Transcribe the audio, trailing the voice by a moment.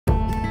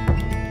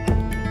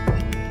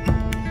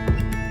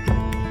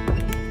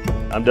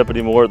I'm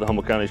Deputy Moore at the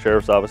Humboldt County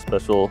Sheriff's Office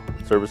Special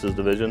Services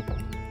Division.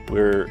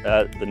 We're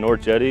at the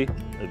North Jetty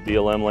at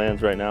BLM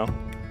lands right now,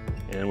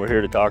 and we're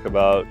here to talk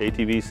about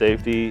ATV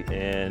safety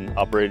and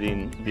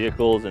operating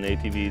vehicles and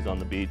ATVs on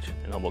the beach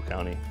in Humboldt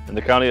County. In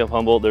the County of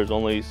Humboldt, there's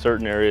only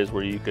certain areas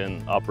where you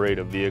can operate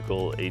a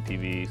vehicle,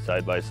 ATV,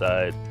 side by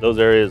side. Those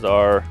areas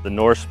are the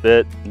North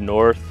Spit,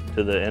 north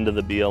to the end of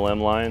the BLM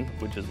line,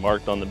 which is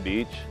marked on the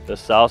beach. The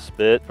South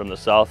Spit, from the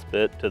South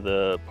Spit to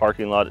the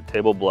parking lot at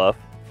Table Bluff.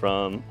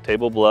 From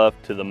Table Bluff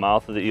to the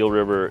mouth of the Eel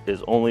River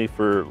is only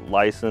for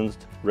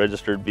licensed,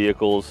 registered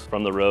vehicles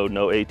from the road.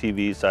 No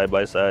ATVs,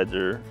 side-by-sides,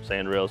 or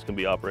sand rails can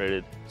be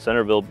operated.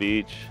 Centerville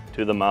Beach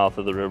to the mouth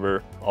of the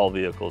river, all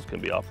vehicles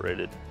can be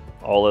operated.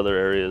 All other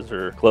areas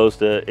are closed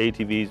to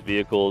ATVs,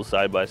 vehicles,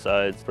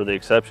 side-by-sides, for the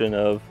exception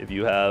of if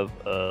you have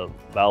a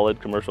valid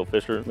commercial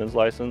fisherman's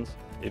license,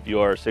 if you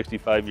are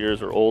 65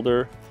 years or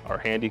older, are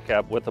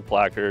handicapped with a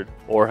placard,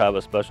 or have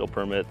a special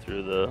permit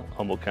through the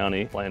Humboldt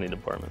County Planning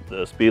Department.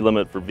 The speed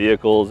limit for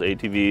vehicles,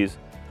 ATVs,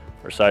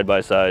 or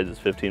side-by-sides is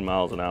 15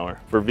 miles an hour.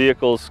 For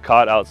vehicles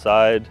caught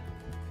outside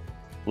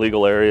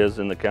legal areas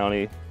in the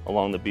county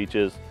along the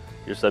beaches,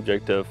 you're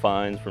subject to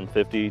fines from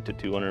 $50 to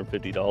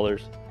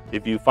 $250.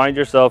 If you find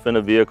yourself in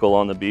a vehicle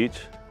on the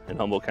beach in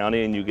Humboldt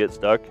County and you get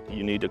stuck,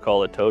 you need to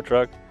call a tow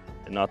truck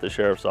and not the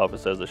Sheriff's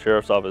Office, as the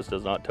Sheriff's Office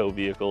does not tow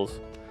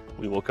vehicles.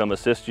 We will come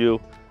assist you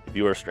if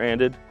you are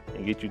stranded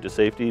and get you to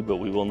safety, but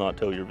we will not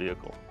tow your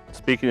vehicle.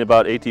 Speaking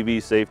about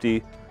ATV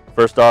safety,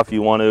 first off,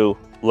 you want to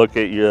look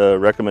at your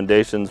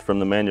recommendations from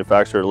the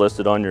manufacturer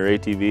listed on your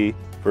ATV.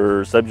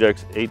 For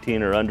subjects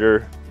 18 or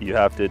under, you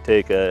have to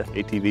take a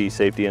ATV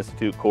Safety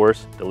Institute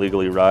course to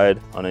legally ride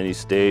on any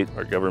state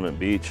or government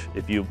beach.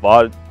 If you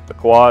bought a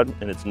quad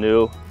and it's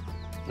new,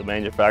 the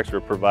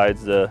manufacturer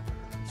provides the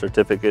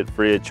certificate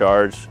free of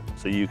charge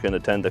so you can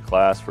attend the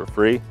class for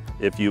free.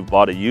 If you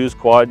bought a used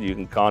quad, you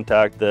can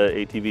contact the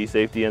ATV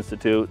Safety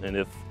Institute, and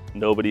if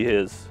nobody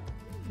has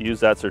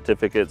used that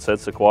certificate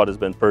since the quad has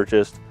been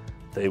purchased,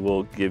 they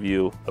will give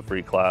you a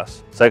free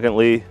class.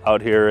 Secondly,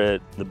 out here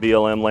at the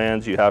BLM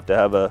lands, you have to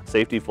have a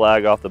safety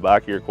flag off the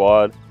back of your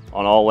quad.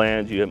 On all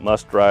lands, you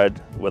must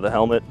ride with a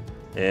helmet,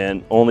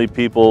 and only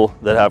people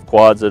that have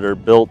quads that are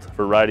built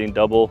for riding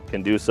double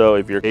can do so.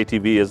 If your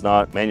ATV is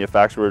not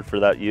manufactured for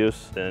that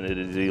use, then it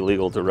is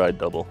illegal to ride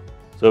double.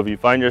 So if you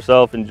find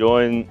yourself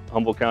enjoying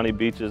Humboldt County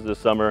beaches this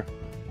summer,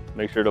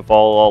 make sure to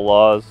follow all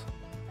laws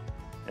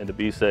and to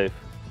be safe.